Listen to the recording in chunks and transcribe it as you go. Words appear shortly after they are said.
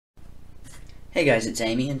Hey guys, it's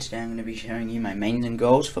Amy, and today I'm going to be showing you my mains and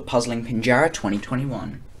goals for Puzzling Pinjarra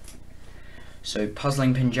 2021. So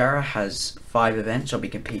Puzzling Pinjarra has 5 events. I'll be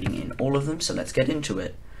competing in all of them, so let's get into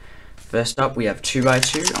it. First up, we have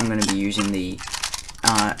 2x2. I'm going to be using the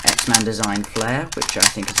X-Man Design Flare, which I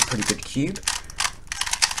think is a pretty good cube.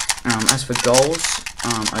 As for goals,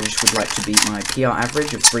 I just would like to beat my PR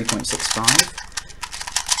average of 3.65.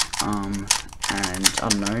 And I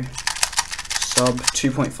don't know, sub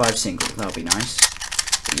 2.5 single, that'll be nice.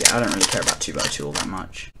 But yeah, I don't really care about 2x2 all that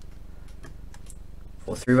much.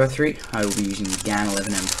 For 3x3, I will be using the GAN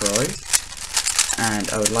 11M Pro, and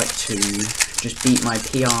I would like to just beat my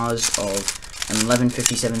PRs of an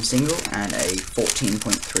 11.57 single and a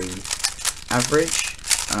 14.3 average,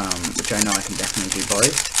 which I know I can definitely do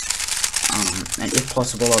both. And if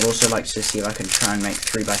possible, I'd also like to see if I can try and make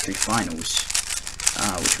 3x3 finals,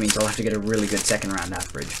 which means I'll have to get a really good second round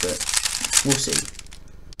average, but we'll see.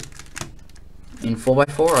 In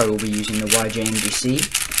 4x4, I will be using the YJMDC,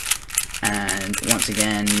 and once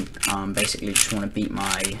again, basically just want to beat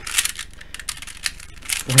my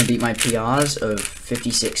PRs of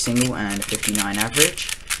 56 single and 59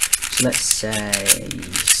 average. So let's say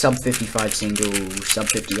sub 55 single, sub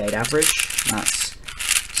 58 average. That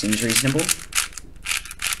seems reasonable.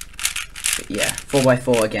 But yeah,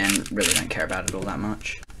 4x4 again, really don't care about it all that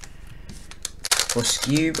much. For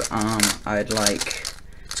Scube, it's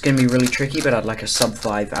going to be really tricky, but I'd like a sub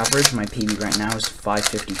 5 average. My PB right now is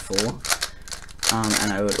 554.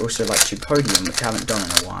 And I would also like to podium, which I haven't done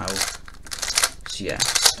in a while. So yeah,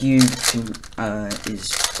 Scube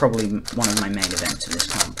is probably one of my main events of this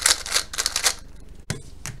comp.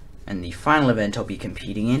 And the final event I'll be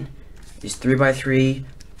competing in is 3x3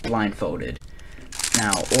 blindfolded.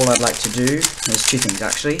 Now, all I'd like to do, there's 2 things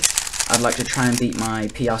actually. I'd like to try and beat my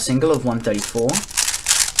PR single of 134.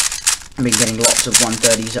 I've been getting lots of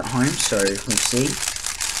 130s at home, so we'll see.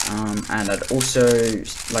 And I'd also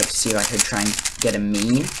like to see if I could try and get a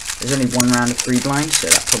mean. There's only 1 round of 3 blinds, so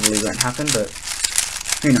that probably won't happen, but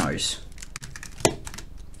who knows.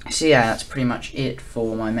 So yeah, that's pretty much it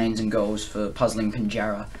for my mains and goals for Puzzling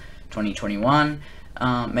Pinjarra 2021.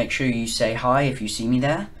 Make sure you say hi if you see me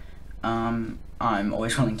there. I'm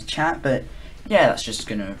always willing to chat, but yeah, that's just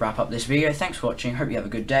going to wrap up this video. Thanks for watching. Hope you have a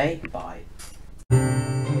good day. Bye.